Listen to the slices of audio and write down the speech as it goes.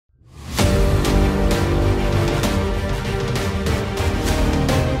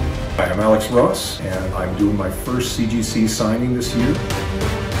Alex Ross, and I'm doing my first CGC signing this year.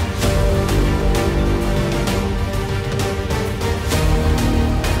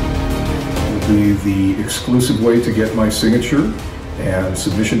 It will be the exclusive way to get my signature, and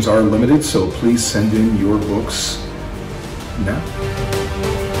submissions are limited, so please send in your books now.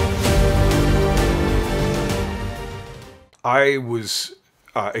 I was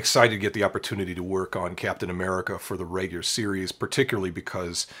excited to get the opportunity to work on Captain America for the regular series, particularly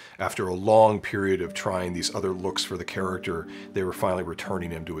because after a long period of trying these other looks for the character, they were finally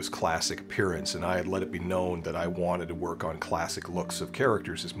returning him to his classic appearance, and I had let it be known that I wanted to work on classic looks of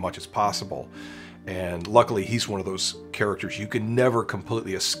characters as much as possible. And luckily, he's one of those characters you can never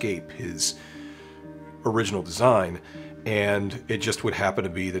completely escape his original design. And it just would happen to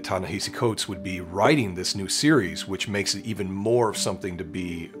be that Ta-Nehisi Coates would be writing this new series, which makes it even more of something to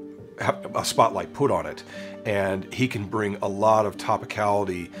be a spotlight put on it. And he can bring a lot of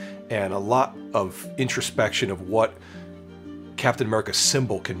topicality and a lot of introspection of what Captain America's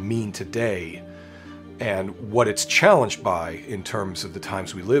symbol can mean today and what it's challenged by in terms of the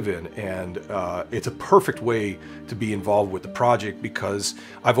times we live in. And it's a perfect way to be involved with the project, because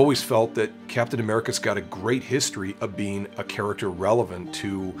I've always felt that Captain America's got a great history of being a character relevant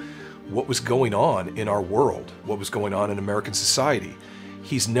to what was going on in our world, what was going on in American society.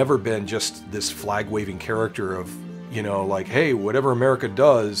 He's never been just this flag-waving character of, you know, like, hey, whatever America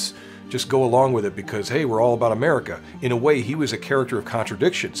does, just go along with it because, hey, we're all about America. In a way, he was a character of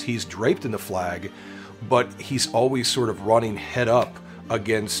contradictions. He's draped in the flag, but he's always sort of running head up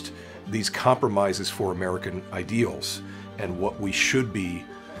against these compromises for American ideals and what we should be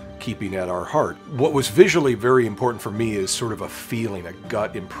keeping at our heart. What was visually very important for me is sort of a feeling, a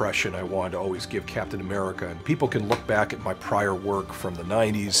gut impression I wanted to always give Captain America. And people can look back at my prior work from the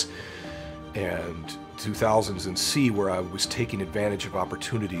 90s and 2000s and see where I was taking advantage of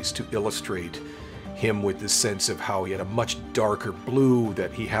opportunities to illustrate him with this sense of how he had a much darker blue,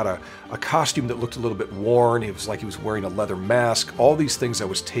 that he had a costume that looked a little bit worn. It was like he was wearing a leather mask. All these things I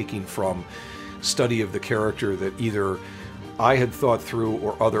was taking from study of the character that either I had thought through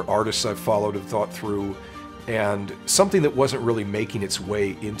or other artists I've followed had thought through, and something that wasn't really making its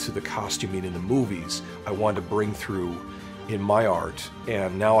way into the costuming in the movies I wanted to bring through in my art.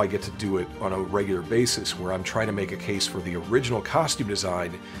 And now I get to do it on a regular basis, where I'm trying to make a case for the original costume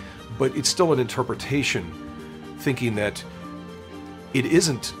design, but it's still an interpretation, thinking that it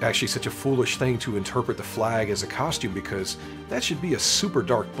isn't actually such a foolish thing to interpret the flag as a costume, because that should be a super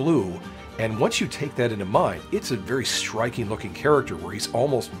dark blue. And once you take that into mind, it's a very striking looking character where he's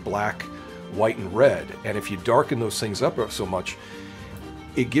almost black, white, and red. And if you darken those things up so much,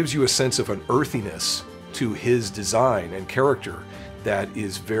 it gives you a sense of an earthiness to his design and character that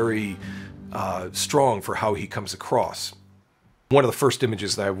is very strong for how he comes across. One of the first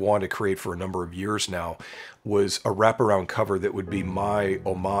images that I wanted to create for a number of years now was a wraparound cover that would be my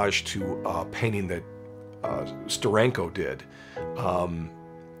homage to a painting that Steranko did.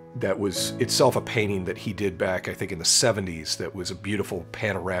 That was itself a painting that he did back, I think, in the 70s, that was a beautiful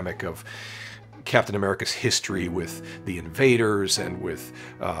panoramic of Captain America's history with the invaders and with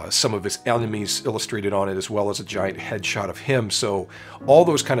some of his enemies illustrated on it, as well as a giant headshot of him. So all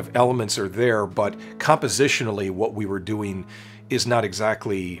those kind of elements are there, but compositionally what we were doing is not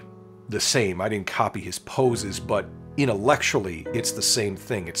exactly the same. I didn't copy his poses, but intellectually it's the same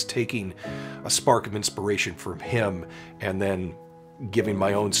thing. It's taking a spark of inspiration from him and then giving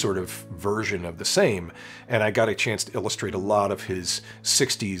my own sort of version of the same. And I got a chance to illustrate a lot of his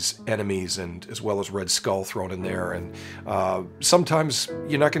 60s enemies, and as well as Red Skull thrown in there. And sometimes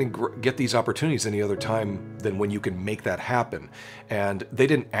you're not going to get these opportunities any other time than when you can make that happen. And they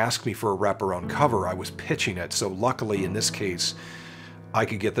didn't ask me for a wraparound cover, I was pitching it. So luckily in this case, I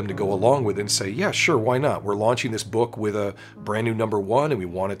could get them to go along with it and say, yeah, sure, why not? We're launching this book with a brand new #1, and we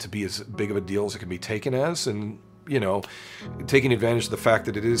want it to be as big of a deal as it can be taken as. And you know, taking advantage of the fact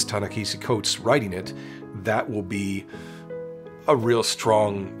that it is Ta-Nehisi Coates writing it, that will be a real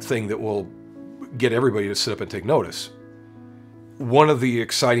strong thing that will get everybody to sit up and take notice. One of the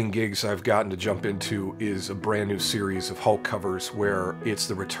exciting gigs I've gotten to jump into is a brand new series of Hulk covers where it's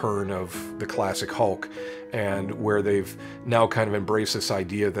the return of the classic Hulk, and where they've now kind of embraced this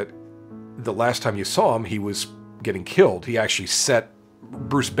idea that the last time you saw him, he was getting killed. He actually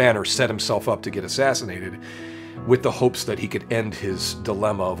Bruce Banner set himself up to get assassinated, with the hopes that he could end his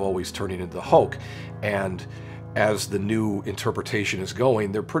dilemma of always turning into the Hulk. And as the new interpretation is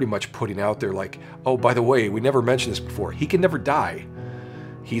going, they're pretty much putting out there like, oh, by the way, we never mentioned this before, he can never die.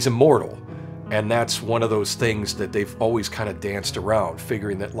 He's immortal. And that's one of those things that they've always kind of danced around,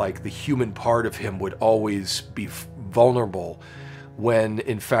 figuring that like the human part of him would always be vulnerable when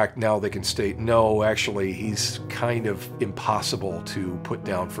in fact now they can state, no, actually he's kind of impossible to put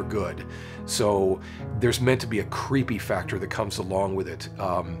down for good. So there's meant to be a creepy factor that comes along with it.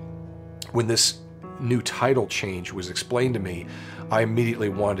 When this new title change was explained to me, I immediately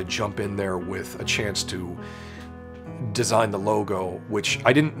wanted to jump in there with a chance to design the logo, which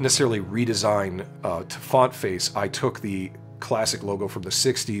I didn't necessarily redesign to font face. I took the classic logo from the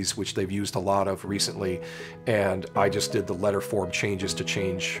 60s, which they've used a lot of recently, and I just did the letter form changes to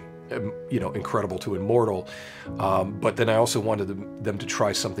change, you know, Incredible to Immortal. But then I also wanted them to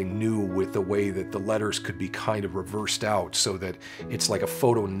try something new with the way that the letters could be kind of reversed out, so that it's like a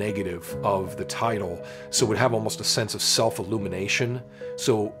photo negative of the title, so it would have almost a sense of self-illumination.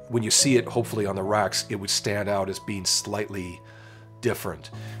 So when you see it, hopefully on the racks, it would stand out as being slightly different,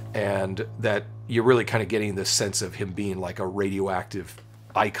 and that you're really kind of getting this sense of him being like a radioactive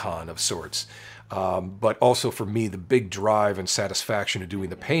icon of sorts. But also for me, the big drive and satisfaction of doing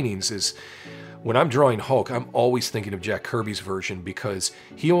the paintings is when I'm drawing Hulk, I'm always thinking of Jack Kirby's version, because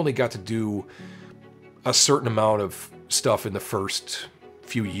he only got to do a certain amount of stuff in the first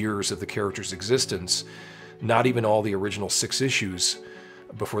few years of the character's existence, not even all the original 6 issues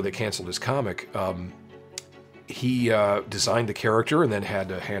before they canceled his comic. He designed the character and then had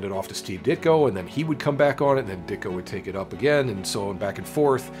to hand it off to Steve Ditko, and then he would come back on it, and then Ditko would take it up again, and so on, back and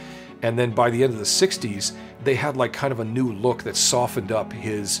forth. And then by the end of the 60s, they had like kind of a new look that softened up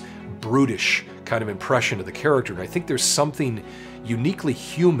his brutish kind of impression of the character. And I think there's something uniquely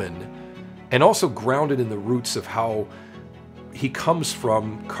human and also grounded in the roots of how he comes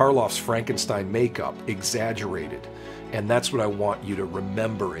from Karloff's Frankenstein makeup, exaggerated. And that's what I want you to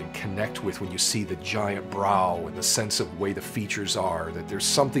remember and connect with when you see the giant brow and the sense of the way the features are, that there's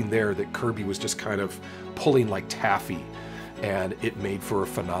something there that Kirby was just kind of pulling like taffy, and it made for a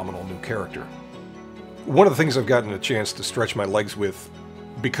phenomenal new character. One of the things I've gotten a chance to stretch my legs with,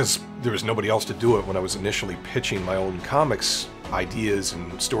 because there was nobody else to do it when I was initially pitching my own comics ideas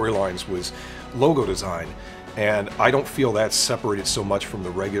and storylines, was logo design. And I don't feel that's separated so much from the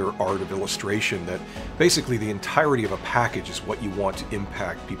regular art of illustration, that basically the entirety of a package is what you want to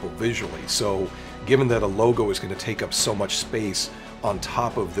impact people visually. So given that a logo is going to take up so much space on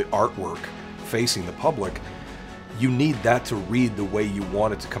top of the artwork facing the public, you need that to read the way you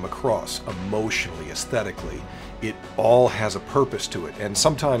want it to come across, emotionally, aesthetically. It all has a purpose to it. And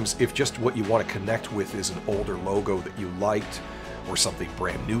sometimes if just what you want to connect with is an older logo that you liked, or something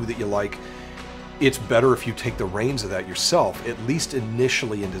brand new that you like, it's better if you take the reins of that yourself, at least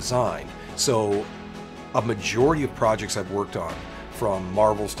initially in design. So a majority of projects I've worked on, from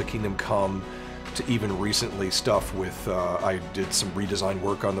Marvels to Kingdom Come, to even recently stuff with, I did some redesign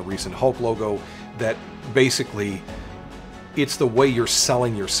work on the recent Hulk logo, that basically it's the way you're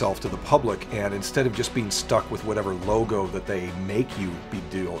selling yourself to the public, and instead of just being stuck with whatever logo that they make you be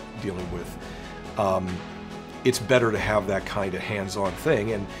dealing with, it's better to have that kind of hands-on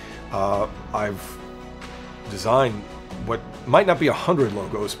thing. And I've designed what might not be 100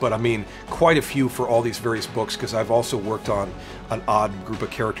 logos, but I mean quite a few for all these various books, because I've also worked on an odd group of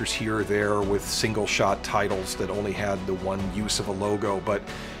characters here or there with single shot titles that only had the one use of a logo, but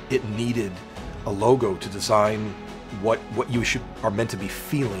it needed a logo to design what you are meant to be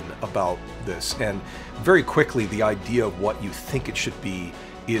feeling about this. And very quickly the idea of what you think it should be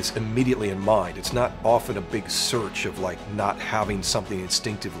is immediately in mind. It's not often a big search of like not having something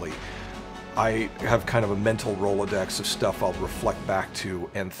instinctively. I have kind of a mental Rolodex of stuff I'll reflect back to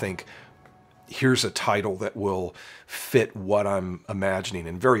and think, here's a title that will fit what I'm imagining.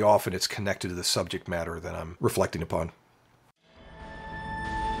 And very often it's connected to the subject matter that I'm reflecting upon.